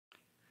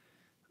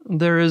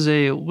There is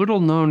a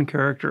little-known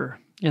character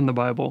in the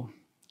Bible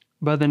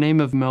by the name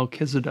of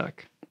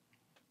Melchizedek.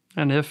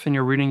 And if in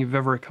your reading you've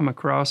ever come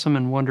across him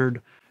and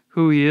wondered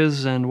who he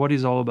is and what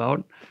he's all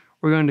about,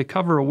 we're going to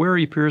cover where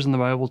he appears in the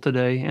Bible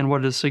today and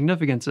what his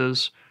significance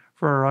is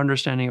for our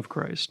understanding of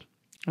Christ.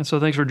 And so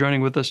thanks for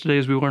joining with us today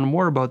as we learn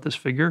more about this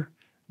figure,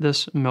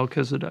 this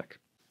Melchizedek.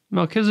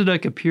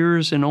 Melchizedek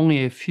appears in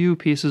only a few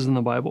pieces in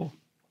the Bible,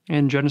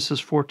 in Genesis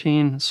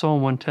 14,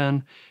 Psalm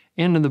 110,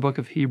 and in the book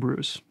of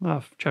Hebrews,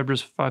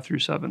 chapters 5 through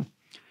 7.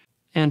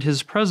 And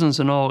his presence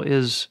in all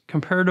is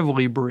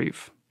comparatively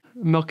brief.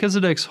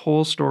 Melchizedek's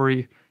whole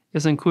story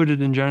is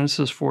included in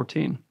Genesis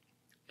 14,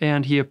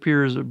 and he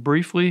appears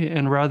briefly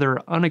and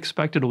rather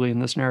unexpectedly in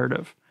this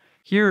narrative.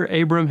 Here,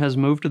 Abram has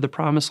moved to the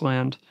Promised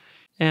Land,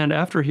 and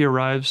after he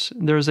arrives,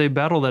 there is a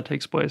battle that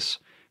takes place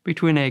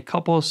between a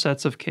couple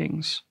sets of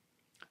kings.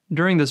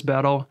 During this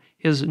battle,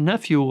 his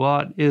nephew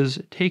Lot is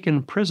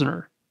taken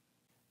prisoner,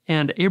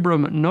 and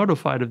Abram,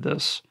 notified of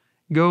this,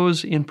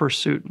 goes in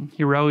pursuit.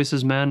 He rallies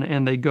his men,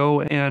 and they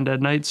go and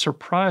at night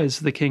surprise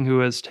the king who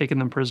has taken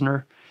them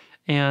prisoner,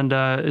 and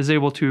is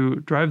able to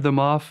drive them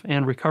off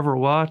and recover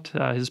Lot,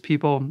 his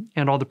people,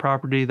 and all the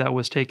property that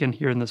was taken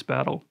here in this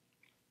battle.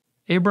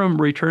 Abram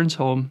returns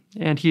home,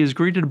 and he is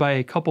greeted by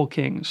a couple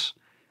kings.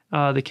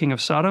 The king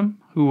of Sodom,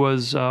 who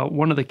was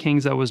one of the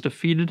kings that was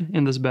defeated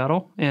in this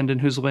battle, and in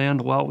whose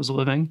land Lot was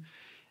living,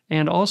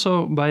 and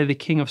also by the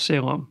king of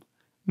Salem,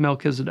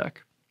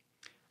 Melchizedek.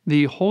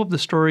 The whole of the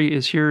story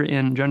is here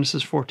in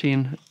Genesis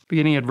 14,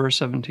 beginning at verse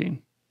 17.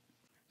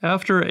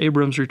 After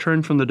Abram's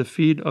return from the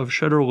defeat of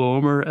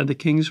Chedorlaomer and the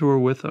kings who were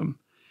with him,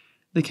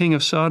 the king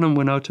of Sodom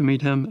went out to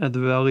meet him at the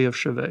valley of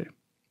Shaveh,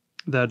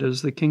 that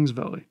is, the king's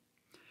valley.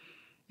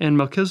 And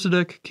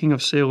Melchizedek, king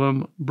of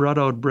Salem, brought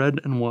out bread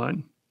and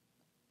wine.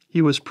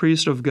 He was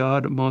priest of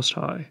God Most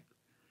High.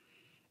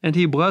 And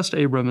he blessed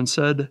Abram and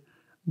said,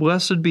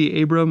 Blessed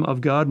be Abram of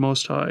God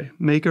Most High,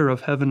 maker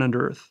of heaven and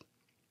earth.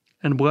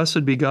 And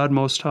blessed be God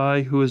Most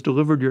High, who has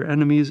delivered your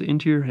enemies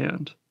into your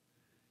hand.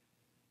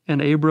 And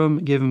Abram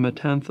gave him a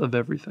tenth of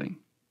everything.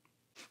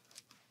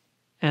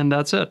 And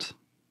that's it.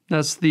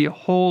 That's the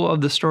whole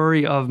of the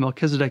story of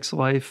Melchizedek's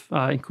life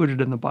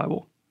included in the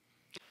Bible.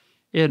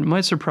 It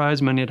might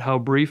surprise many at how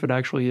brief it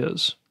actually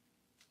is,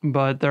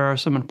 but there are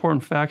some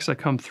important facts that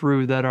come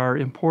through that are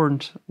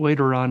important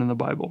later on in the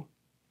Bible.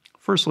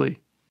 Firstly,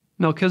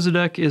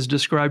 Melchizedek is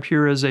described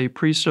here as a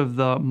priest of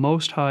the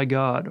Most High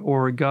God,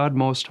 or God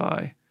Most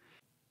High.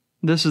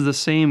 This is the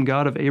same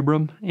God of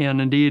Abram,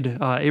 and indeed,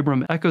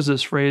 Abram echoes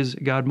this phrase,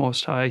 God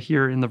Most High,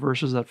 here in the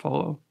verses that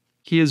follow.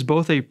 He is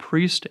both a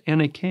priest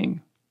and a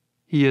king.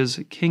 He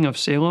is king of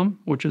Salem,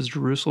 which is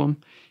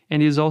Jerusalem,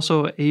 and he is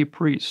also a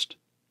priest.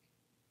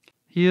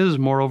 He is,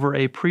 moreover,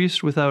 a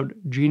priest without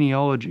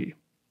genealogy.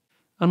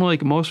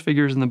 Unlike most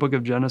figures in the book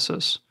of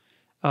Genesis,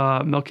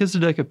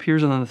 Melchizedek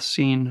appears on the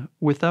scene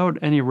without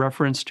any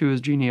reference to his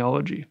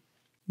genealogy.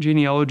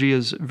 Genealogy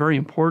is very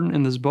important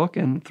in this book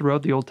and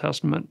throughout the Old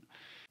Testament.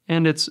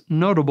 And it's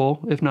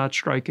notable, if not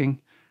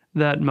striking,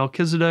 that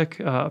Melchizedek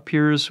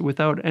appears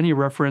without any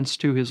reference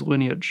to his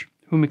lineage,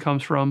 whom he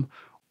comes from,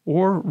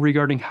 or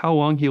regarding how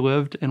long he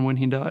lived and when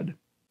he died.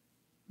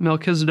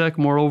 Melchizedek,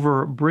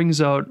 moreover,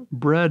 brings out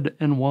bread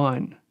and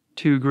wine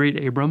to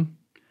greet Abram.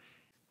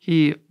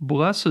 He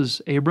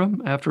blesses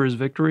Abram after his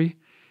victory,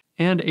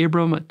 and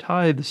Abram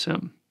tithes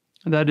him.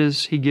 That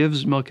is, he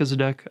gives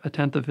Melchizedek a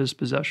tenth of his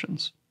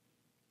possessions.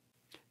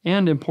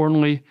 And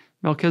importantly,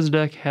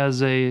 Melchizedek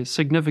has a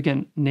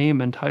significant name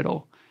and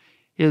title.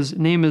 His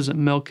name is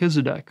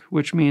Melchizedek,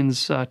 which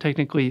means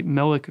technically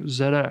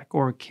Melchizedek,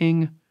 or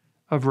King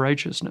of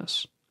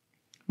Righteousness.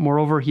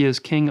 Moreover, he is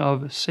King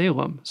of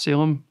Salem.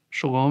 Salem,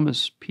 Shalom,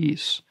 is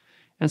peace.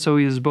 And so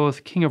he is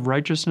both King of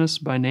Righteousness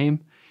by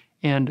name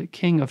and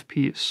King of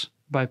Peace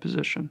by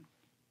position.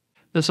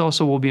 This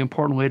also will be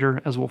important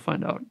later, as we'll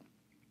find out.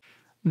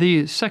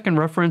 The second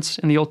reference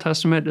in the Old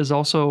Testament is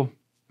also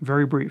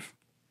very brief.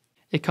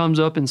 It comes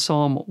up in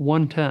Psalm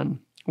 110,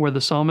 where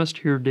the psalmist,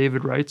 here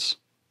David, writes,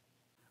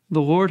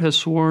 The Lord has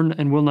sworn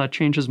and will not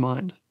change his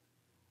mind.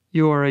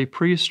 You are a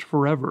priest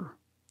forever,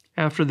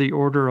 after the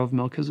order of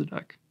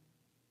Melchizedek.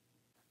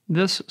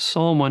 This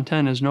Psalm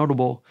 110 is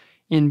notable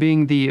in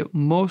being the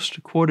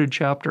most quoted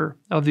chapter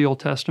of the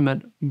Old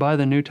Testament by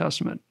the New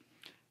Testament.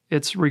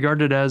 It's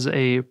regarded as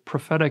a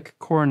prophetic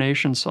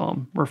coronation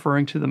psalm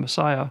referring to the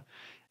Messiah,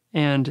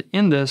 and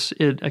in this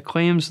it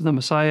acclaims the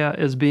Messiah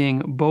as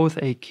being both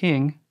a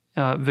king,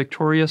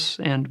 victorious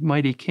and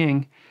mighty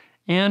king,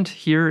 and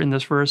here in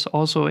this verse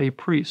also a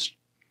priest.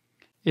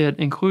 It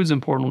includes,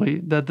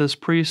 importantly, that this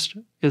priest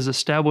is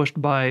established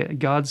by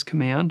God's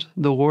command.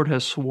 The Lord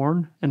has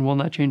sworn and will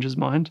not change his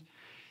mind.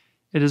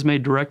 It is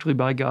made directly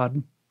by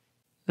God.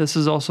 This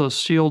is also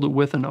sealed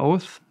with an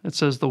oath. It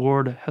says the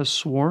Lord has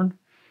sworn.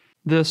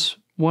 This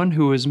one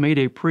who is made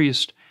a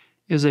priest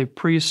is a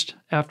priest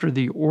after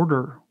the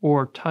order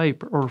or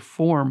type or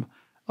form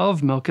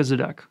of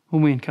Melchizedek,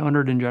 whom we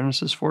encountered in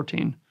Genesis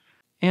 14.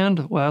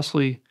 And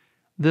lastly,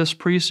 this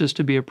priest is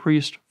to be a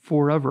priest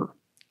forever,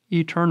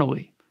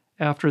 eternally,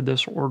 after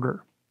this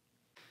order.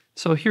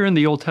 So here in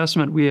the Old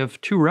Testament, we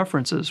have two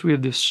references. We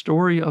have the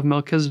story of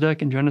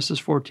Melchizedek in Genesis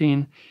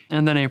 14,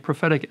 and then a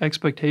prophetic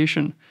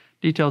expectation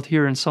detailed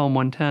here in Psalm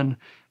 110,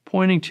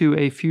 pointing to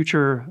a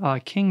future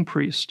king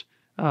priest,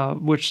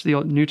 which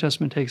the New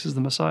Testament takes as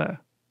the Messiah.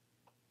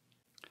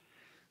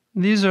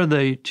 These are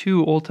the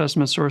two Old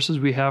Testament sources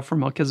we have for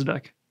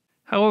Melchizedek.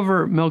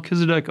 However,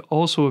 Melchizedek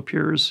also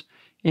appears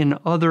in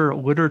other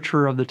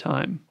literature of the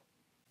time.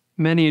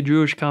 Many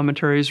Jewish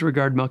commentaries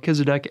regard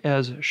Melchizedek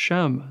as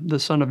Shem, the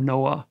son of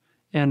Noah,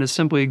 and is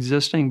simply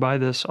existing by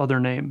this other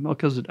name,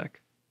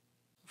 Melchizedek.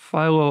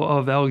 Philo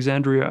of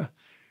Alexandria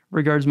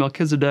regards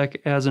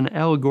Melchizedek as an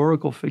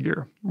allegorical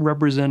figure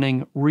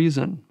representing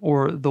reason,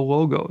 or the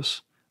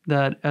logos,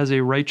 that as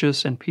a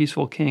righteous and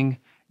peaceful king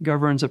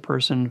governs a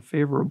person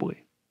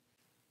favorably.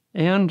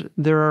 And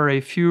there are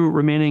a few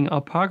remaining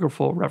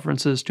apocryphal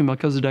references to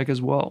Melchizedek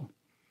as well.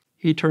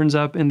 He turns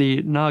up in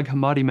the Nag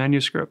Hammadi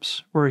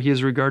manuscripts, where he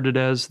is regarded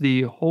as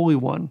the Holy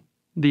One,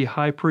 the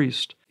High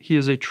Priest. He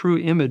is a true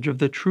image of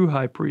the true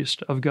High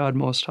Priest of God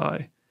Most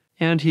High.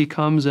 And he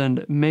comes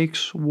and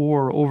makes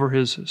war over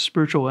his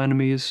spiritual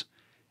enemies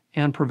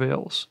and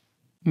prevails.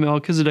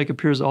 Melchizedek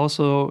appears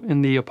also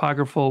in the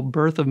apocryphal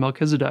Birth of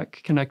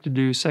Melchizedek, connected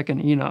to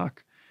 2nd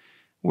Enoch,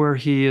 where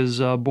he is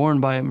born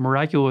by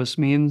miraculous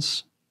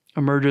means,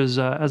 emerges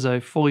as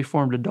a fully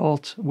formed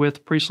adult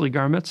with priestly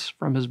garments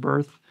from his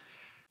birth,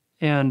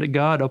 and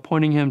God,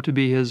 appointing him to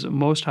be his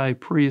most high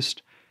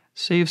priest,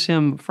 saves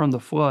him from the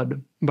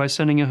flood by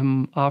sending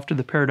him off to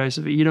the paradise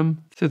of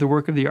Edom through the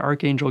work of the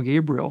archangel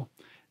Gabriel,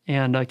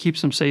 and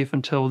keeps him safe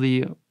until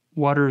the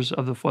waters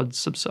of the flood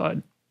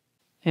subside.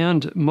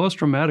 And most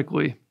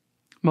dramatically,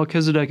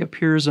 Melchizedek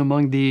appears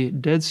among the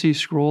Dead Sea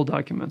Scroll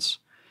documents.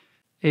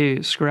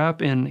 A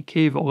scrap in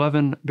Cave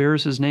 11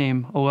 bears his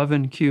name,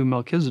 11Q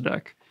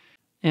Melchizedek,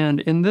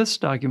 and in this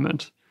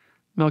document,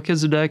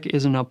 Melchizedek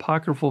is an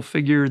apocryphal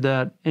figure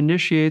that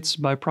initiates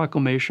by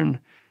proclamation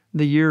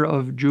the year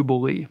of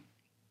Jubilee.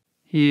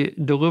 He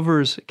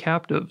delivers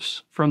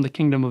captives from the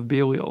kingdom of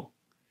Belial.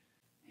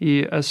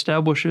 He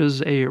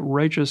establishes a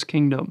righteous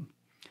kingdom.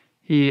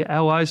 He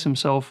allies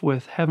himself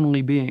with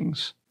heavenly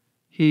beings.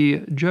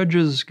 He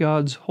judges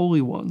God's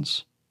holy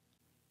ones.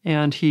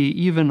 And he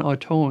even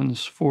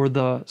atones for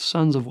the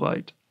sons of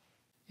light.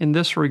 In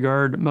this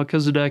regard,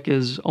 Melchizedek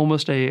is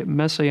almost a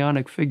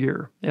messianic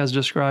figure, as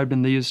described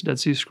in these Dead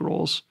Sea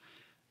Scrolls.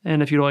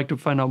 And if you'd like to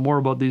find out more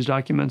about these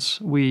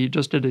documents, we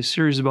just did a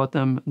series about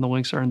them, and the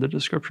links are in the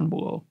description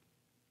below.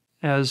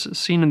 As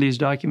seen in these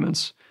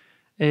documents,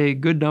 a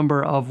good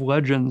number of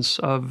legends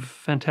of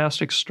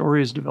fantastic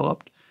stories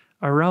developed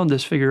around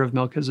this figure of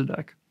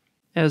Melchizedek,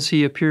 as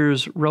he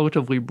appears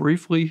relatively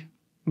briefly,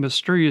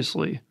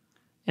 mysteriously,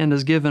 and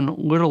is given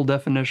little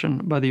definition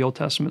by the Old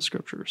Testament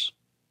scriptures.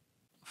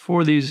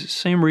 For these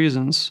same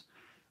reasons,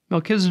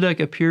 Melchizedek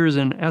appears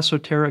in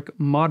esoteric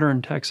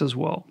modern texts as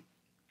well.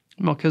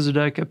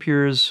 Melchizedek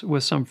appears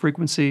with some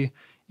frequency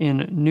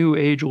in New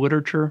Age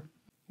literature,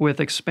 with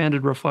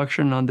expanded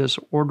reflection on this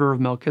order of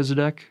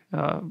Melchizedek,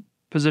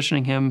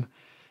 positioning him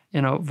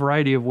in a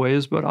variety of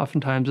ways, but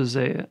oftentimes as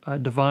a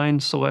divine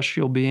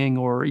celestial being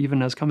or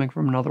even as coming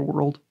from another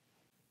world.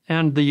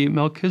 And the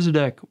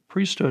Melchizedek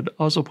priesthood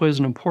also plays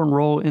an important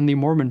role in the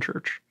Mormon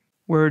Church,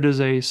 where it is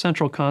a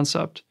central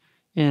concept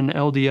in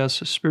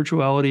LDS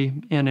spirituality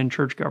and in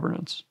church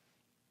governance.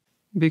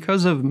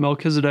 Because of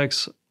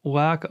Melchizedek's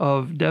lack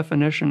of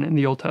definition in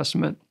the Old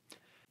Testament,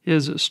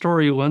 his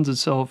story lends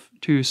itself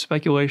to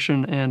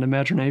speculation and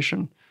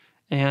imagination,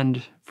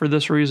 and for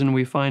this reason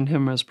we find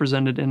him as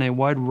presented in a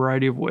wide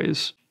variety of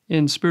ways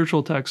in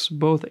spiritual texts,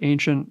 both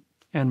ancient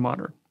and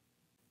modern.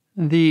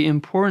 The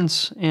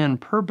importance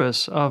and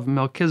purpose of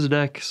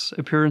Melchizedek's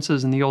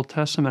appearances in the Old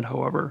Testament,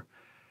 however,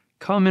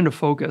 come into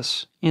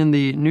focus in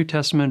the New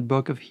Testament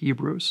book of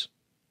Hebrews.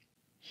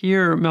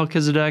 Here,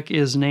 Melchizedek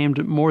is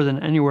named more than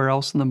anywhere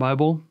else in the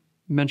Bible,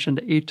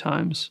 mentioned 8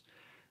 times,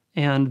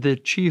 and the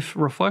chief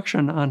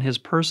reflection on his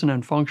person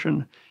and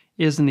function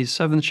is in the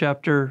 7th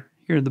chapter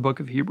here in the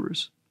book of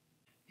Hebrews.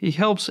 He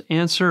helps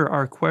answer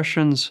our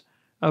questions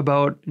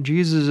about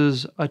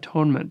Jesus'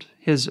 atonement,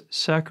 his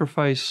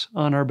sacrifice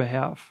on our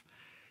behalf,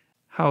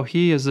 how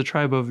he, as the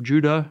tribe of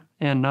Judah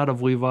and not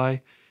of Levi,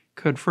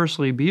 could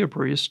firstly be a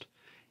priest,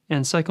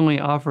 and secondly,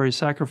 offer a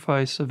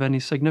sacrifice of any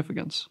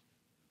significance.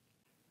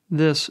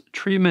 This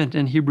treatment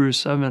in Hebrews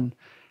 7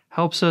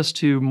 helps us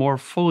to more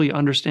fully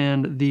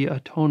understand the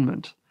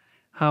atonement,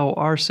 how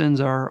our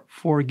sins are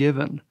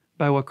forgiven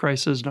by what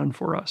Christ has done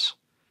for us.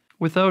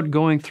 Without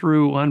going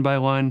through line by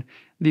line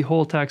the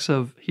whole text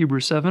of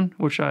Hebrews 7,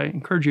 which I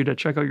encourage you to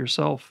check out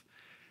yourself,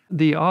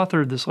 the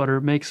author of this letter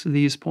makes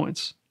these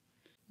points.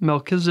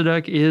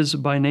 Melchizedek is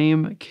by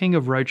name King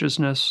of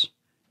Righteousness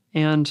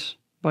and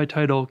by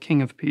title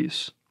King of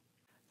Peace.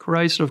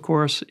 Christ, of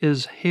course,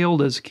 is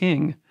hailed as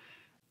King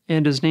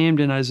and is named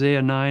in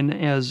Isaiah 9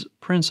 as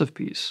Prince of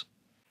Peace.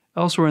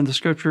 Elsewhere in the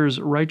Scriptures,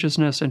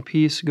 righteousness and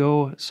peace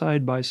go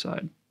side by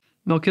side.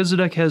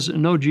 Melchizedek has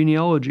no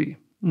genealogy,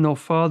 no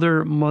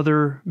father,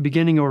 mother,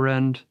 beginning or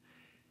end,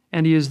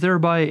 and he is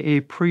thereby a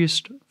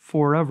priest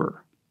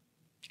forever.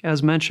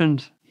 As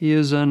mentioned, he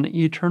is an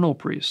eternal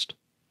priest.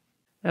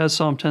 As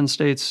Psalm 10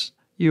 states,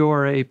 you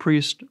are a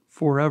priest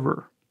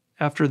forever,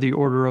 after the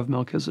order of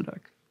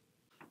Melchizedek.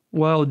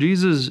 While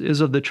Jesus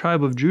is of the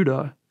tribe of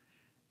Judah,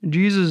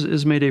 Jesus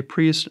is made a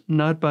priest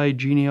not by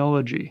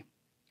genealogy,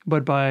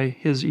 but by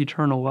his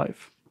eternal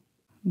life.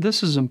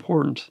 This is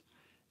important,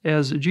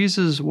 as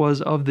Jesus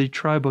was of the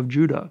tribe of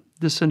Judah,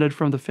 descended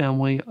from the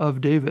family of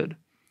David,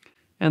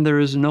 and there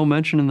is no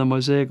mention in the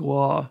Mosaic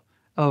law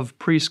of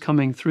priests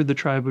coming through the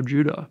tribe of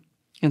Judah.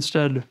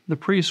 Instead, the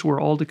priests were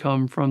all to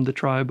come from the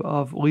tribe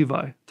of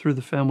Levi, through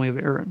the family of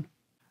Aaron.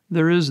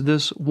 There is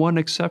this one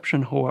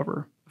exception,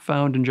 however,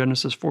 found in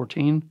Genesis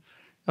 14,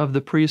 of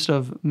the priest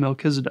of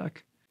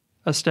Melchizedek,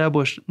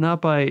 established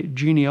not by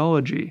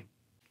genealogy,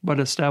 but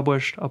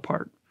established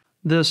apart.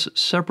 This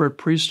separate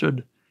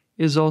priesthood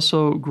is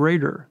also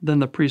greater than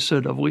the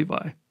priesthood of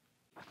Levi.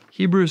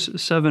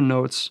 Hebrews 7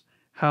 notes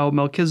how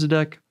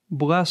Melchizedek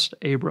blessed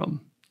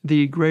Abram,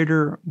 the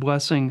greater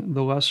blessing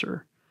the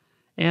lesser,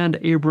 and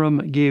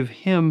Abram gave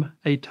him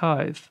a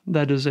tithe,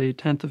 that is, a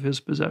tenth of his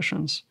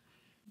possessions.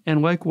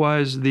 And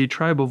likewise, the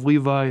tribe of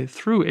Levi,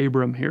 through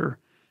Abram here,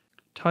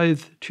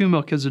 tithe to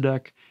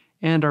Melchizedek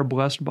and are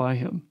blessed by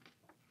him.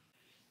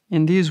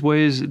 In these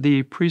ways,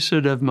 the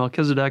priesthood of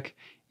Melchizedek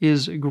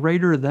is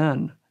greater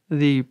than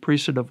the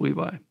priesthood of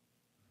Levi.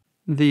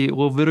 The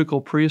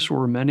Levitical priests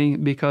were many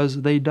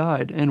because they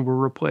died and were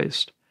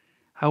replaced.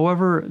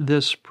 However,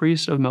 this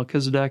priest of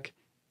Melchizedek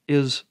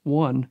is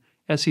one,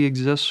 as he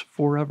exists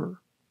forever.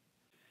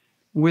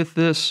 With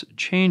this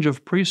change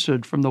of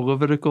priesthood from the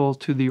Levitical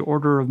to the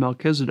order of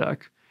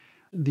Melchizedek,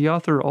 the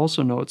author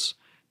also notes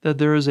that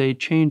there is a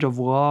change of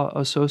law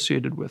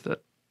associated with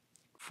it.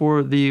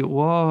 For the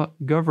law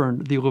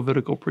governed the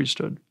Levitical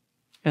priesthood,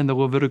 and the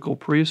Levitical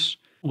priests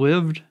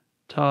lived,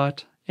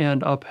 taught,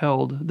 and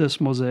upheld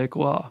this Mosaic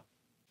law.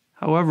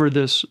 However,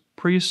 this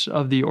priest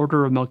of the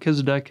order of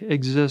Melchizedek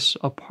exists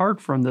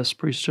apart from this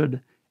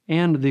priesthood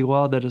and the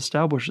law that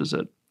establishes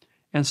it.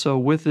 And so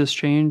with this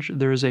change,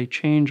 there is a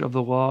change of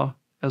the law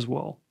as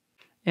well.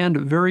 And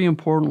very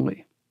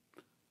importantly,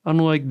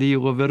 unlike the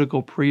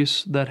Levitical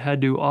priests that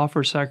had to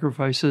offer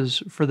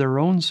sacrifices for their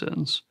own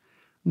sins,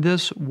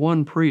 this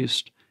one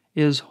priest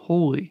is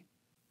holy,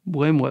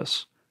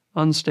 blameless,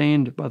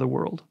 unstained by the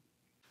world.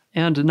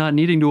 And not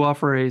needing to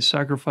offer a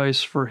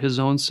sacrifice for his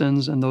own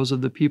sins and those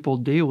of the people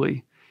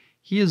daily,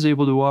 he is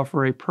able to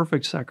offer a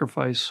perfect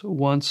sacrifice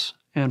once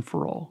and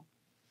for all.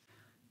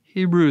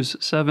 Hebrews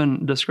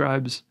 7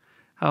 describes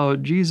how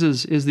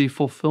Jesus is the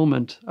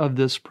fulfillment of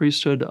this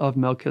priesthood of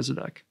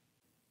Melchizedek.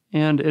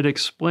 And it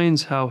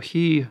explains how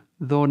he,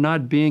 though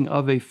not being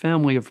of a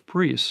family of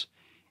priests,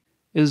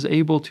 is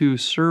able to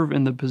serve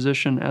in the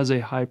position as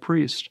a high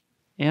priest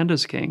and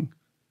as king,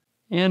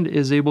 and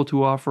is able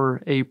to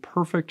offer a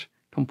perfect,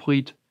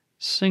 complete,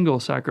 single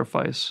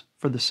sacrifice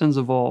for the sins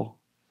of all.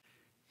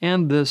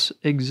 And this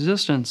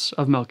existence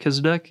of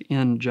Melchizedek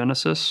in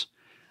Genesis,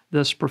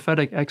 this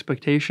prophetic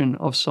expectation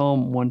of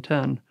Psalm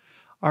 110,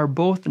 are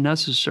both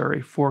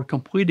necessary for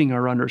completing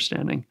our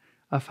understanding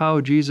of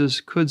how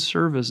Jesus could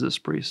serve as this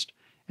priest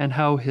and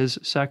how his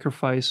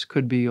sacrifice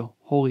could be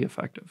wholly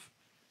effective.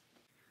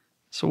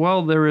 So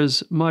while there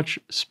is much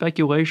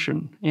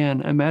speculation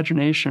and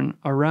imagination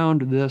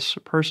around this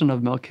person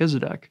of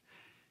Melchizedek,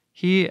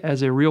 he,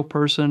 as a real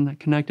person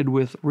connected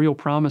with real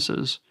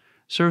promises,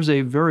 serves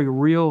a very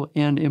real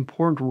and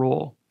important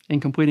role in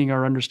completing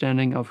our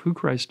understanding of who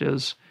Christ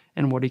is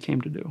and what he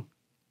came to do.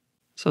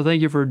 So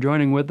thank you for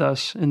joining with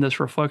us in this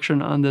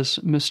reflection on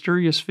this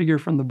mysterious figure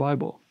from the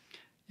Bible,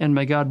 and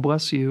may God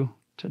bless you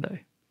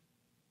today.